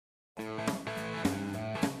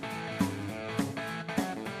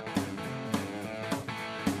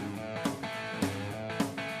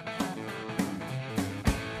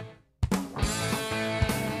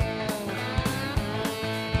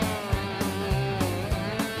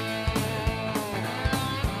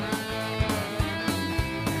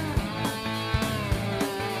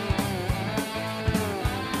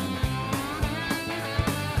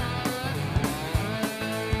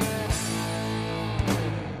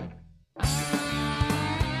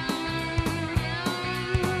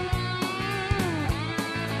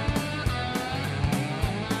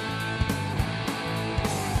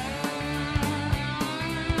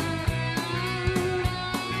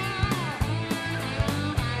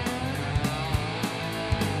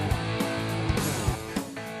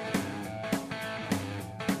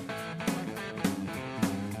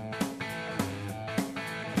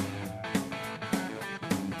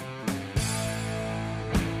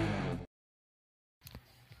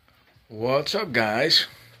What's up, guys?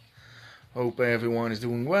 Hope everyone is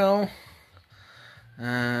doing well.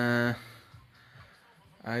 I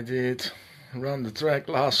did run the track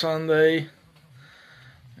last Sunday,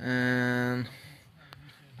 and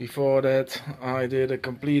before that I did a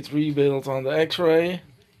complete rebuild on the X-Ray,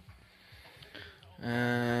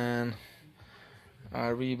 and I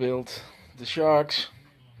rebuilt the shocks.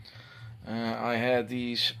 I had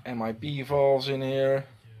these MIP valves in here,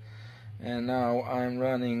 and now I'm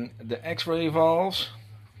running the X-Ray valves.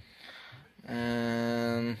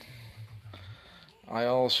 And I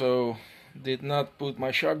also did not put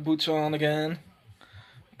my shock boots on again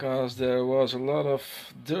because there was a lot of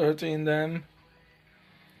dirt in them,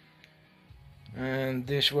 and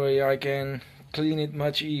this way I can clean it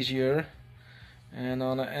much easier. And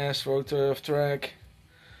on an AstroTurf track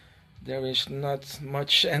there is not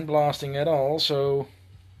much sandblasting at all, so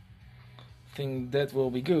I think that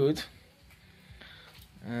will be good.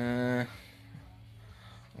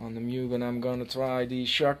 On the Mugen I'm gonna try these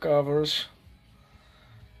shock covers,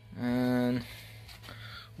 and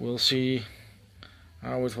we'll see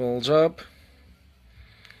how it holds up,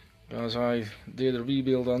 because I did a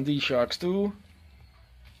rebuild on these shocks too.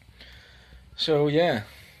 So yeah,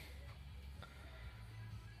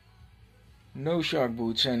 no shock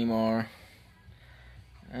boots anymore,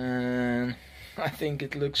 and I think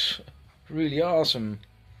it looks really awesome.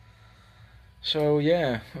 So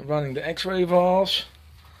yeah, running the X-ray valves.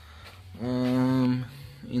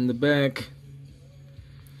 In the back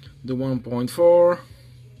the 1.4,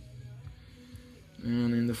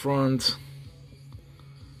 and in the front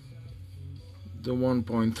the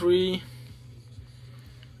 1.3,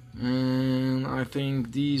 and I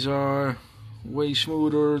think these are way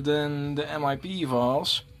smoother than the MIP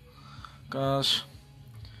valves, because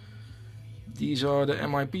these are the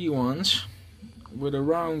MIP ones with a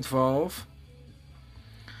round valve,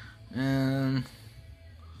 and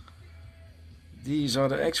these are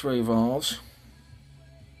the X-ray valves,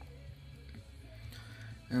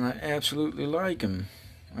 and I absolutely like them.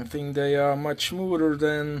 I think they are much smoother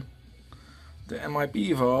than the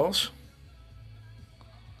MIP valves,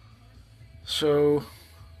 so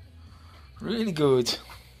really good.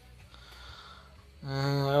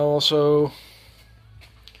 I also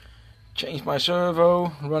changed my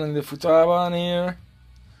servo, running the Futaba on here,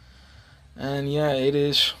 and yeah, it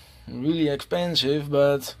is really expensive,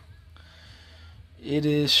 but it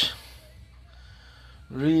is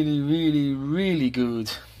really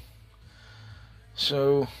good.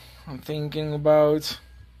 So I'm thinking about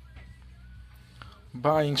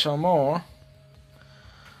buying some more.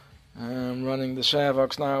 I'm running the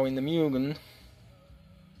Savox now in the Mugen,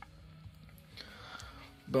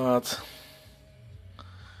 but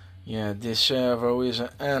yeah, this servo is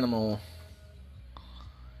an animal.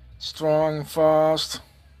 Strong, fast.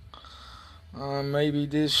 Maybe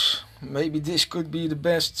this could be the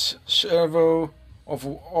best servo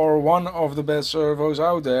or one of the best servos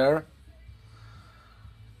out there.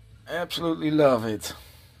 Absolutely love it.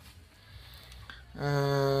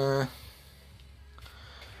 I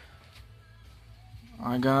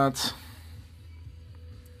got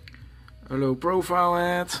a low profile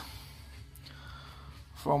head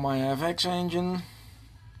for my FX engine,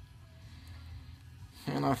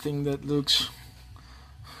 and I think that looks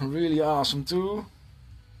really awesome too.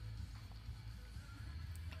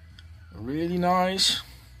 Really nice.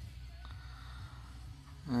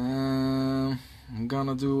 I'm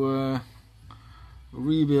gonna do a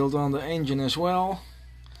rebuild on the engine as well.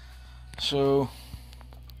 So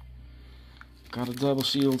got a double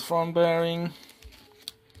sealed front bearing,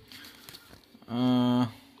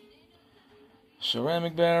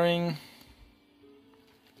 ceramic bearing,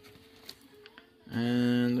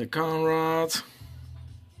 and a Conrad.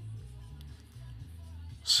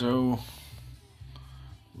 So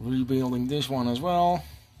rebuilding this one as well.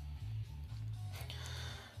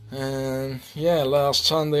 And yeah, last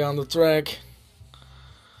Sunday on the track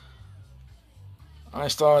I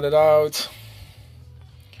started out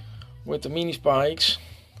with the mini spikes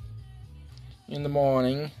in the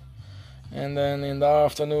morning, and then in the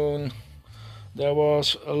afternoon there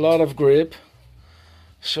was a lot of grip,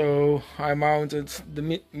 so I mounted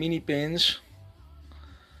the mini pins,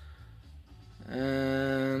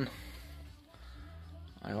 and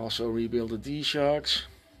I also rebuilt the D-shocks.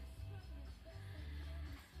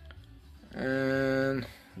 And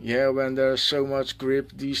yeah, when there's so much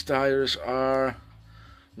grip, these tires are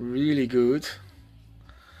really good,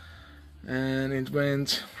 and it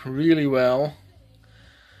went really well.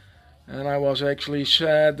 And I was actually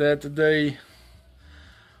sad that the day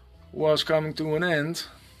was coming to an end,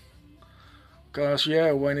 because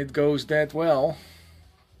yeah, when it goes that well,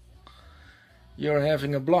 you're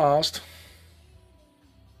having a blast.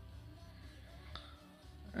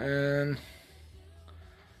 And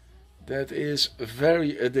that is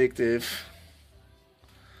very addictive.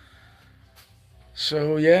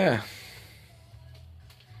 So yeah,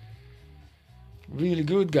 really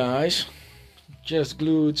good, guys. Just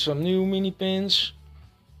glued some new mini pins.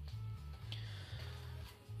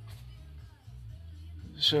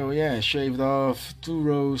 So yeah, shaved off 2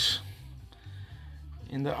 rows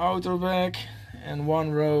in the outer back and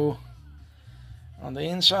 1 row on the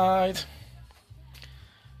inside.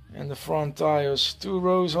 And the front tires 2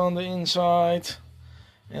 rows on the inside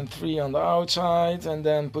and 3 on the outside, and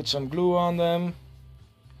then put some glue on them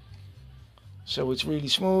so it's really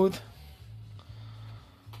smooth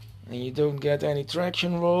and you don't get any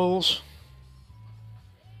traction rolls.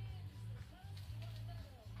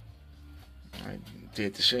 I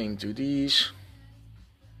did the same to these.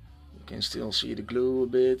 You can still see the glue a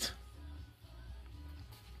bit.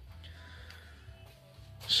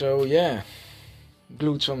 So yeah,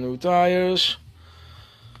 glued some new tires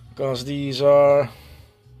because these are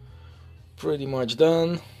pretty much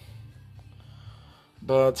done.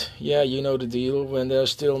 But yeah, you know the deal, when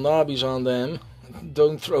there's still knobbies on them,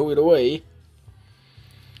 don't throw it away.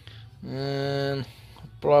 And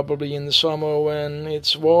probably in the summer when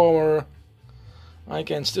it's warmer, I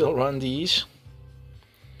can still run these.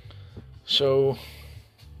 So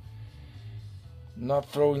not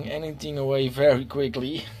throwing anything away very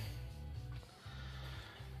quickly.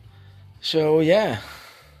 So yeah,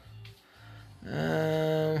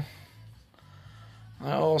 I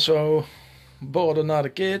also bought another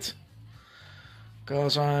kit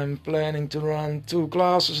because I'm planning to run 2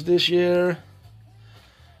 classes this year,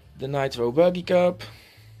 the Nitro Buggy Cup,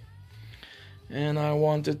 and I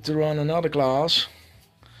wanted to run another class,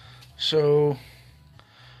 so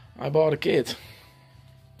I bought a kit.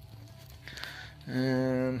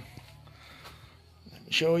 And let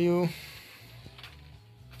me show you.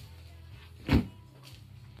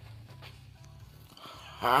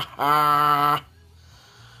 Haha!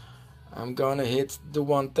 I'm gonna hit the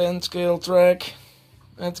 110 scale track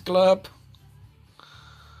at the club,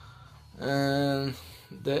 and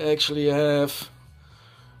they actually have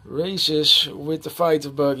races with the fighter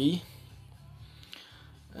buggy,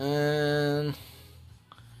 and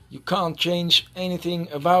you can't change anything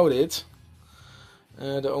about it.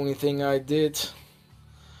 The only thing I did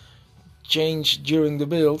change during the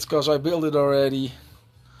build, because I built it already,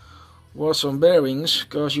 was some bearings,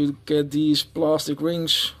 because you get these plastic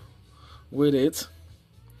rings with it.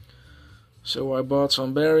 So I bought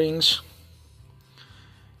some bearings,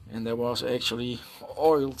 and there was actually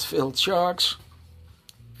oil filled shocks.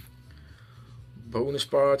 Bonus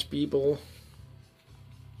parts, people.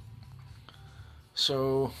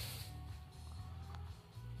 So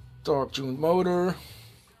torque tuned motor.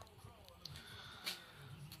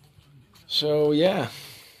 So yeah,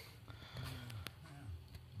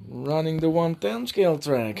 running the 110 scale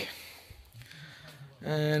track.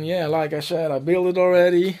 And yeah, like I said, I built it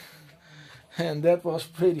already, and that was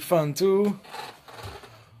pretty fun too.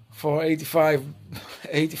 For 85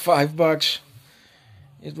 bucks,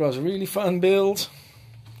 it was a really fun build.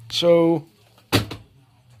 So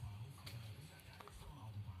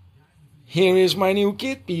here is my new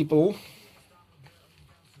kit, people.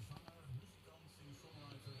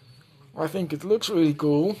 I think it looks really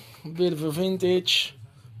cool. A bit of a vintage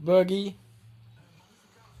buggy.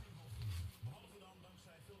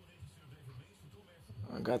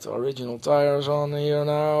 I got the original tires on here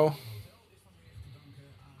now,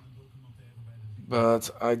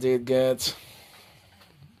 but I did get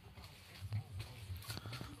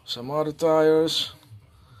some other tires,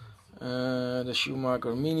 the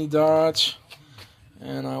Schumacher Mini Darts,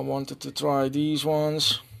 and I wanted to try these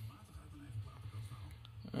ones,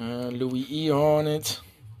 Louis E Hornet,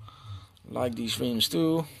 like these rims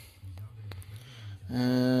too,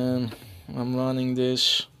 and I'm running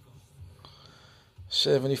this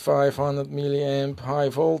 7500 milliamp high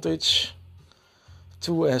voltage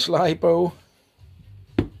 2S LiPo,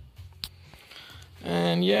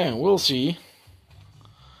 and yeah, we'll see.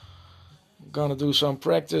 I'm gonna do some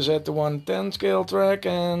practice at the 110 scale track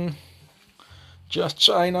and just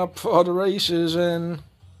sign up for the races and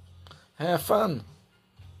have fun.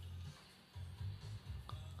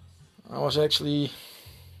 I was actually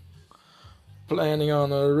planning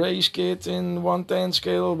on a race kit in 110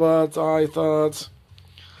 scale, but I thought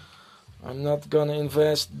I'm not gonna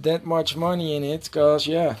invest that much money in it, cause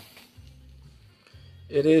yeah,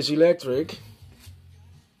 it is electric,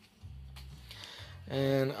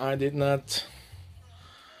 and I did not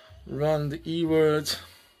run the E-Word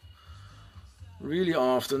really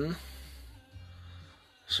often,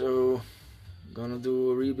 So gonna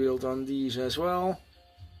do a rebuild on these as well.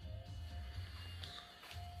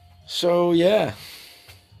 So yeah,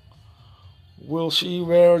 we'll see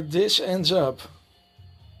where this ends up.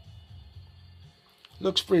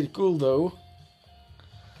 Looks pretty cool though.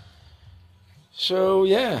 So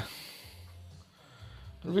yeah,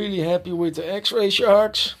 really happy with the X-ray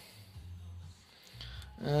sharks.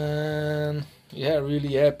 And yeah,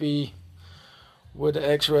 really happy with the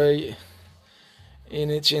X-ray in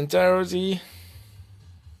its entirety.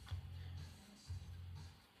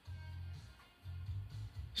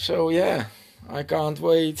 So yeah, I can't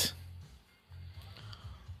wait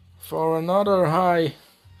for another high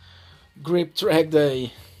grip track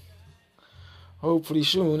day. Hopefully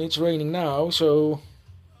soon. It's raining now, so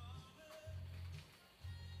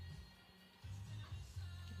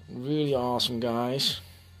really awesome, guys.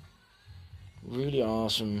 Really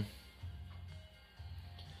awesome.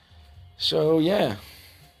 So yeah,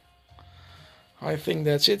 I think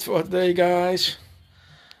that's it for today, guys,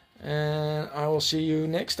 and I will see you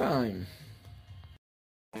next time.